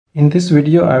In this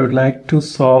video, I would like to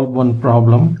solve one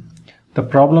problem. The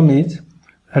problem is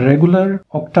a regular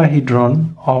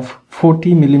octahedron of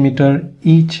 40 mm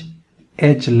each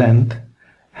edge length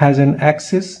has an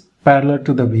axis parallel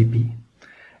to the VP,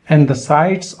 and the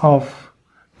sides of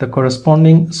the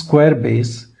corresponding square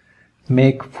base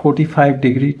make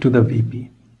 45° to the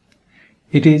VP.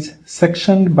 It is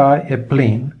sectioned by a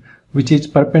plane which is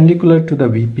perpendicular to the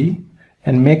VP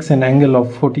and makes an angle of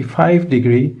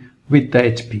 45° with the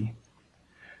HP.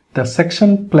 The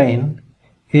section plane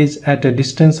is at a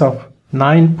distance of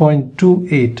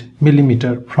 9.28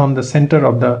 mm from the center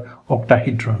of the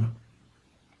octahedron.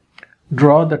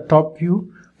 Draw the top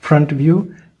view, front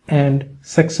view, and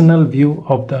sectional view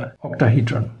of the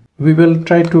octahedron. We will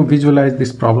try to visualize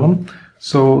this problem.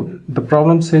 So the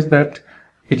problem says that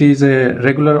it is a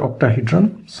regular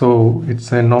octahedron. So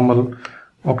it's a normal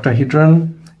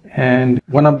octahedron, and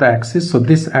one of the axes, so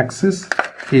this axis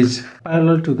is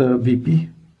parallel to the VP.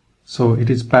 So it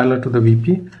is parallel to the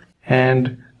VP,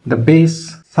 and the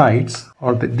base sides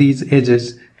or these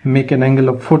edges make an angle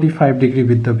of 45°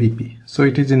 with the VP. So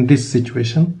it is in this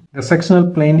situation. The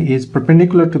sectional plane is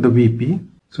perpendicular to the VP,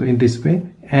 so in this way,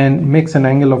 and makes an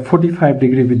angle of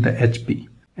 45° with the HP.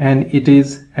 And it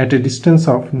is at a distance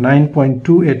of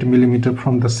 9.28 mm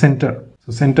from the center.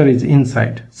 So center is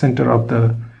inside, center of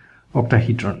the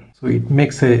octahedron. So it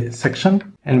makes a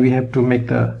section, and we have to make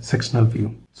the sectional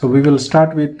view. So we will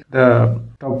start with the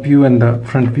top view and the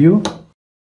front view.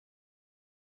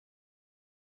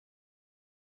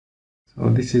 So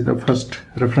this is the first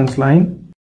reference line.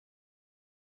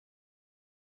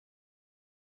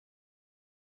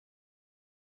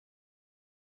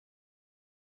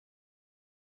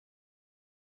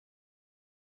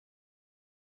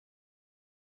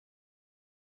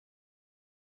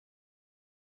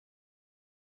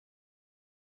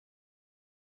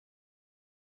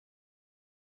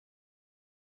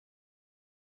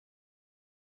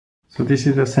 So this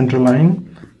is the center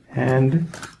line, and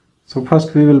so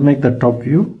first we will make the top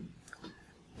view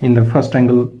in the first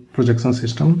angle projection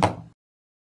system.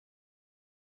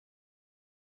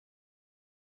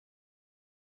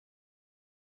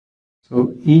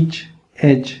 So each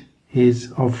edge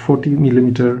is of 40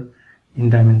 mm in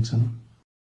dimension.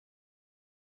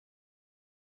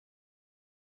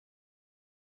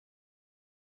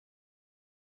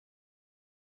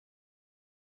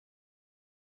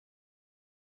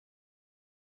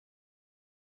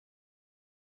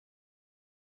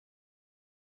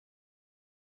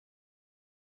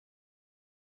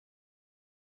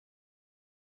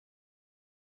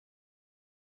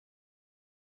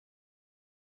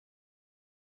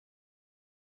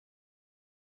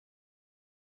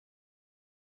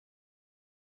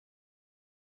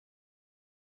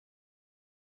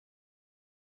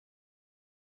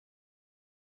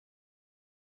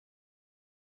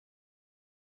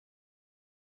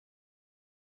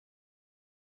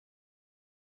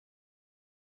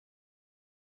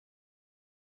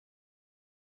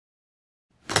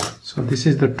 So this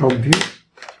is the top view.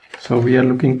 So we are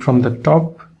looking from the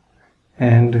top,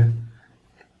 and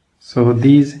so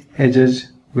these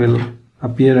edges will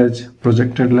appear as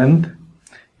projected length,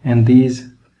 and these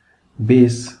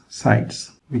base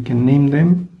sides, we can name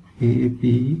them A,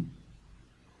 B,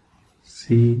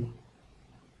 C,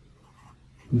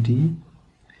 D,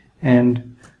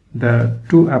 and the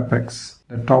two apex,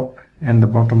 the top and the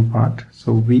bottom part,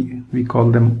 so we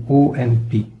call them O and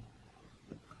P.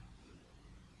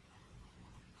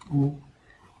 O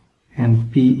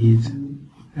and P is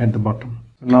at the bottom.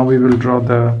 So now we will draw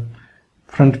the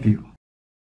front view.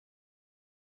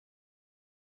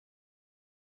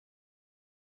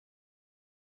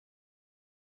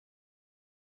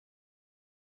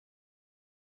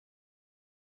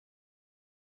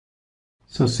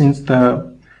 So since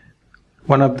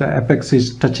one of the apex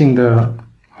is touching the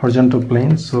horizontal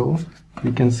plane, so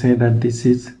we can say that this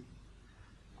is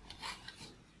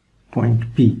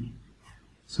point P.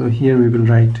 So here we will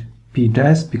write P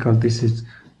dash because this is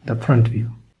the front view.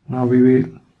 Now we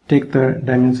will take the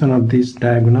dimension of this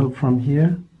diagonal from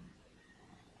here,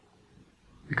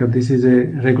 because this is a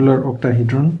regular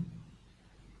octahedron.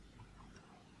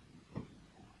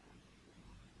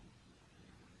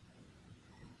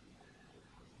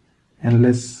 And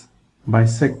let's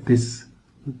bisect this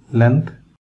length.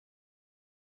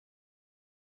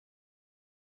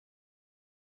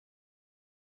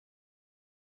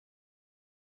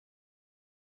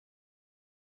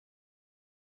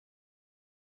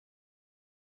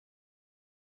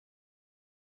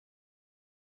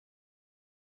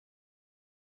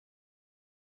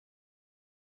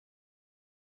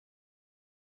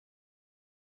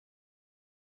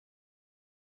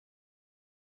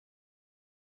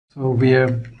 So we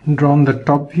have drawn the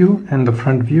top view and the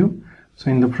front view.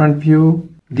 So in the front view,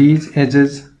 these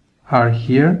edges are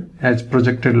here as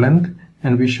projected length,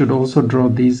 and we should also draw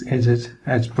these edges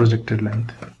as projected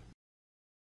length.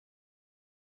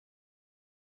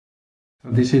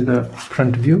 So this is the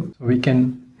front view. So we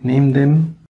can name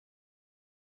them.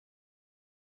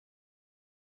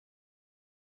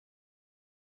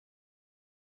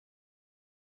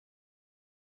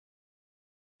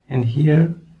 And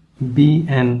here B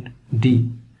and D.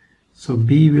 So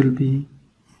B will be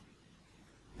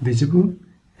visible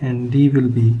and D will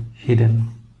be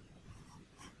hidden.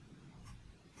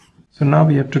 So now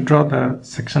we have to draw the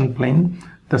section plane.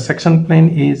 The section plane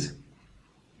is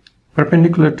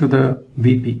perpendicular to the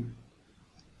VP.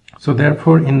 So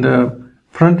therefore in the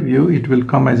front view it will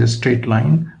come as a straight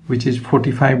line which is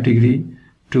 45 degree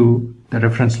to the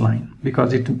reference line,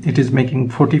 because it is making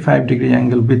 45 degree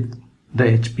angle with the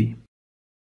HP.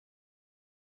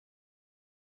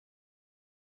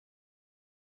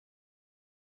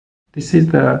 This is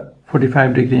the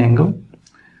 45 degree angle,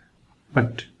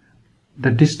 but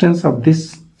the distance of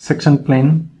this section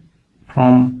plane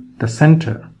from the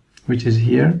center, which is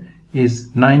here, is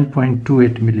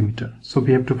 9.28 millimeter. So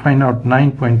we have to find out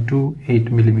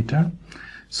 9.28 millimeter.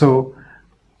 So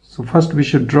first we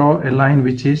should draw a line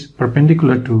which is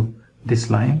perpendicular to this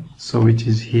line. So which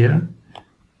is here.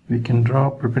 We can draw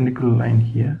a perpendicular line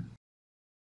here.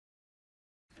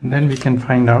 And then we can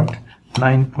find out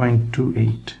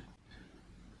 9.28.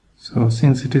 So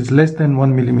since it is less than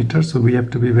 1 millimeter, so we have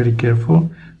to be very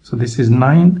careful. So this is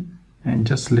 9 and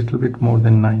just a little bit more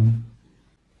than 9.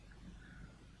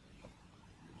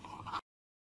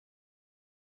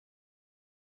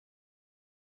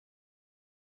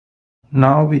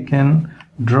 Now we can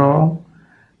draw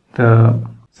the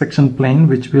section plane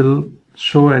which will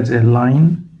show as a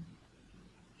line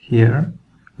here,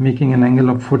 making an angle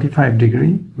of 45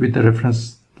 degree with the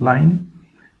reference line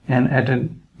and at a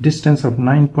distance of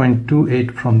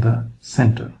 9.28 from the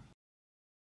center.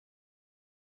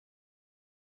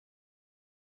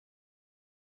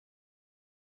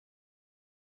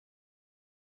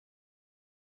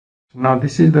 Now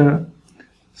this is the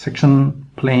section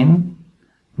plane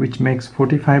which makes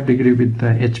 45 degree with the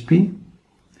HP,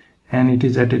 and it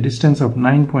is at a distance of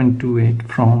 9.28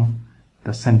 from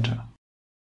the center.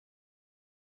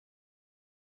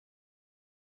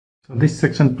 So this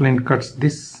section plane cuts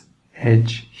this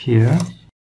edge here.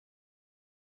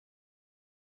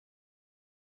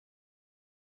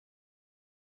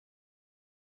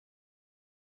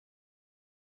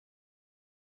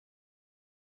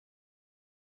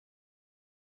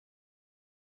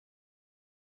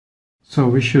 So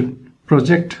we should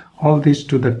project all these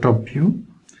to the top view,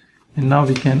 and now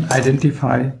we can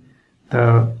identify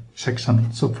the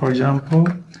section. So for example,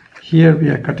 here we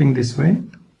are cutting this way.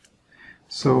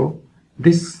 So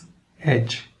this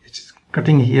edge, which is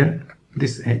cutting here,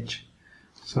 this edge.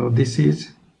 So this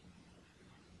is,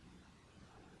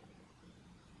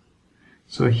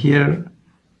 so here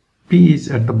P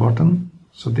is at the bottom.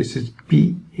 So this is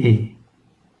PA.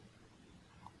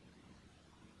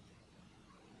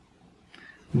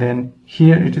 Then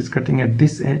here it is cutting at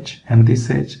this edge and this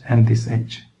edge and this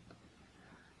edge.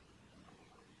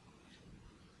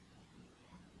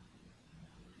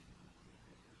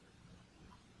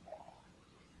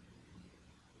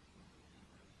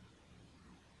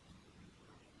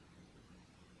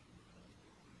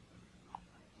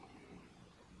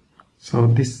 So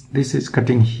this is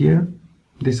cutting here,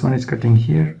 this one is cutting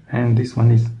here, and this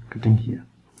one is cutting here.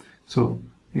 So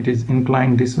it is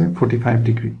inclined this way, 45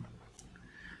 degree.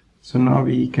 So now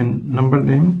we can number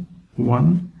them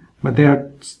 1, but there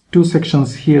are 2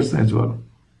 sections here as well,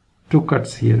 2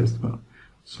 cuts here as well.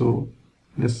 So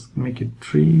let's make it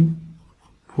 3,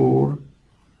 4,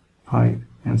 5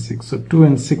 and 6. So 2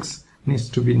 and 6 needs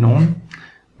to be known,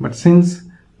 but since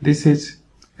this is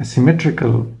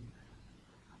asymmetrical,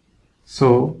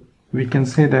 so we can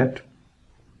say that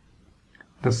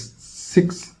the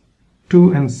 6,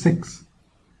 2 and 6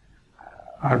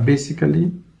 are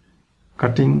basically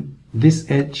cutting this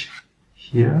edge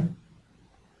here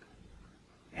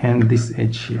and this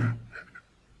edge here.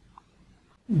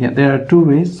 Yeah, there are 2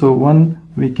 ways. So one,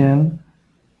 we can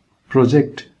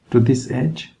project to this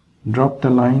edge, drop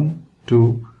the line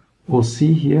to OC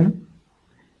here,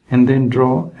 and then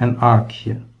draw an arc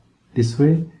here, this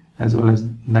way as well as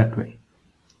that way.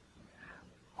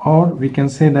 Or we can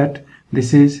say that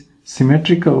this is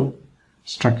symmetrical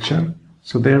structure,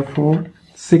 so therefore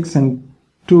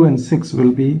 2 and 6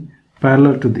 will be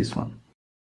parallel to this one.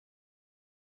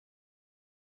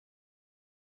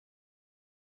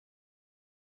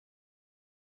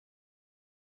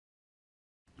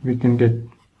 we can get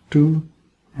 2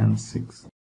 and 6.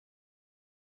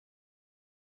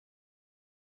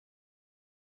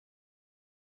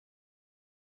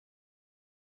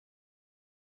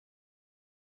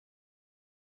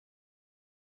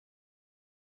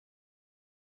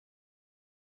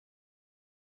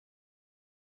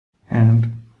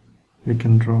 And we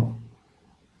can draw.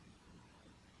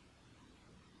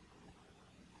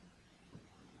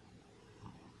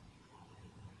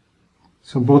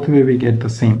 So both way we get the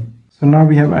same. So now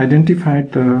we have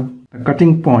identified the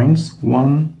cutting points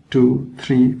 1, 2,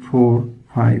 3, 4,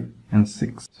 5 and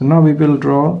 6. So now we will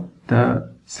draw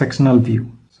the sectional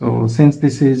view. So since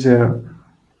this is a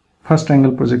first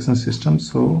angle projection system,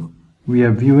 so we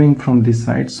are viewing from this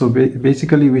side. So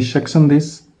basically we section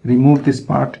this, remove this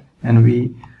part, and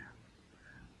we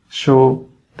show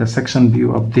the section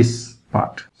view of this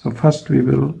part. So first we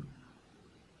will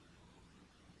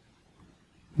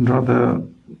draw the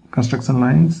construction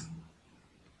lines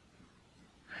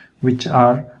which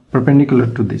are perpendicular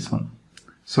to this one.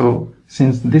 So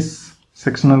since this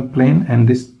sectional plane and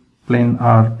this plane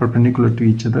are perpendicular to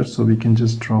each other, so we can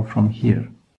just draw from here.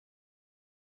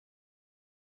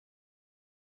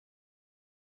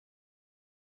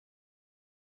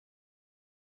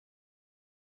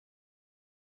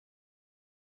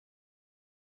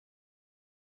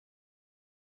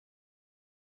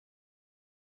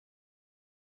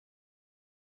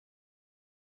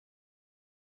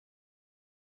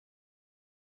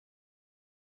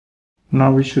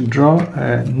 Now we should draw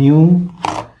a new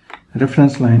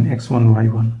reference line x1,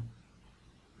 y1.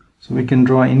 So we can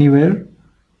draw anywhere.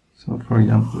 So for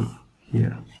example,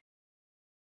 here.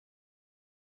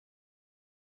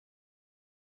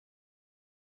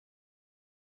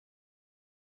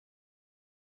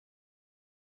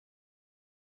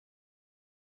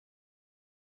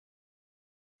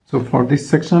 So for this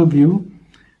sectional view,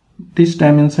 this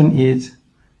dimension is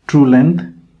true length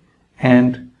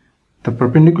and the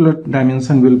perpendicular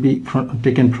dimension will be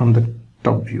taken from the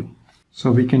top view.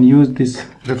 So we can use this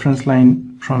reference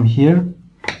line from here.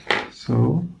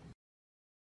 So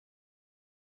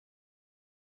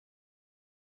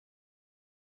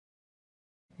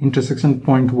intersection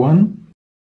point 1,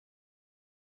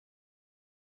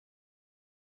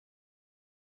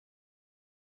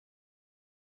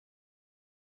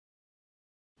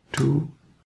 two,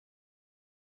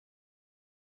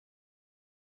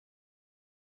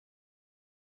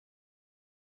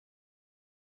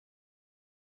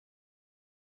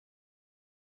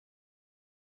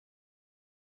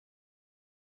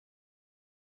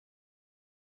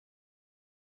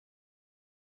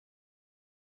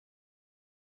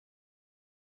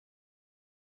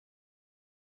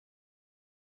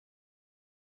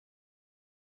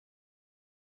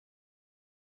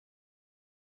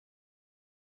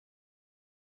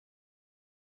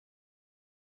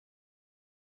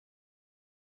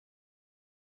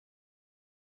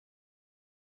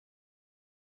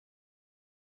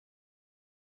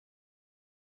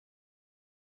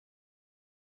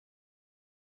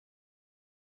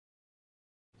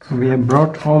 so we have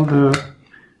brought all the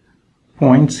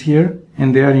points here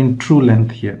and they are in true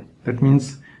length here. That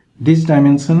means this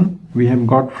dimension we have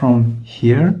got from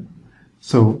here.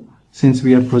 So since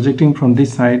we are projecting from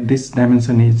this side, this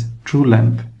dimension is true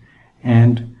length,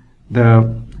 and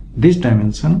this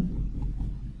dimension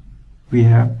we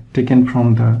have taken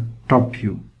from the top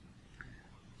view.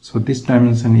 So this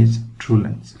dimension is true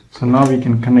length. So now we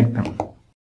can connect them.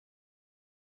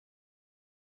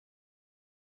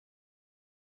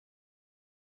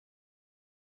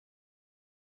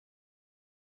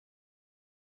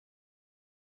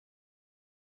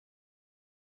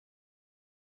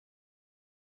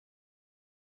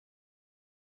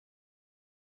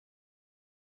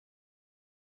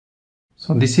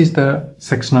 So this is the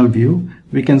sectional view.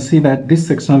 We can see that this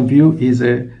sectional view is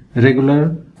a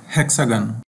regular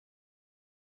hexagon.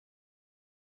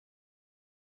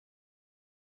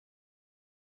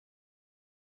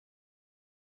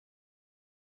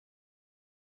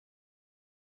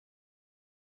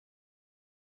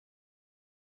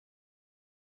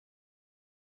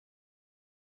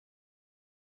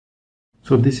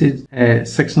 So this is a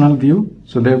sectional view.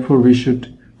 So therefore we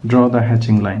should draw the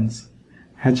hatching lines.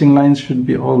 Hatching lines should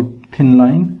be all thin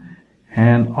line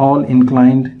and all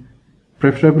inclined,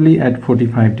 preferably at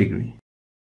 45 degree,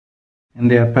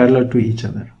 and they are parallel to each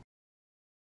other.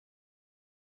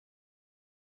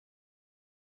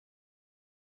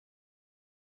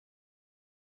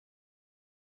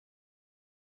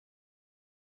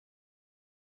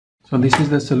 So this is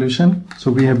the solution.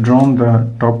 So we have drawn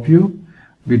the top view,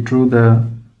 we drew the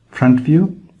front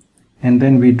view, and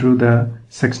then we drew the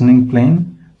sectioning plane.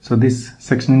 So this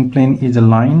sectioning plane is a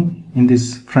line in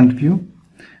this front view,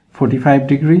 45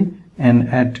 degree, and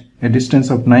at a distance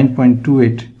of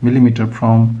 9.28 millimeter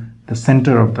from the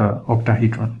center of the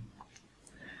octahedron.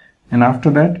 And after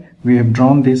that, we have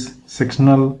drawn this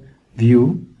sectional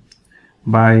view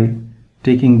by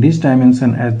taking this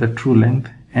dimension as the true length,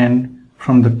 and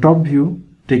from the top view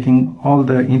taking all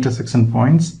the intersection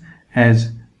points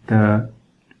as the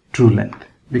true length.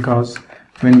 Because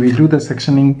when we do the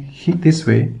sectioning this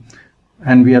way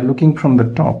and we are looking from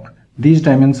the top, these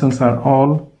dimensions are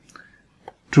all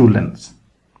true lengths.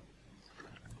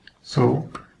 So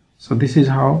this is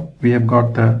how we have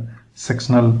got the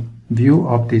sectional view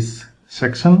of this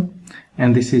section,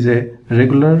 and this is a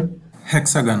regular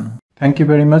hexagon. Thank you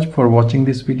very much for watching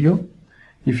this video.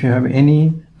 If you have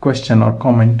any question or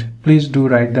comment, please do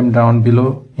write them down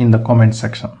below in the comment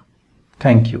section.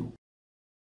 Thank you.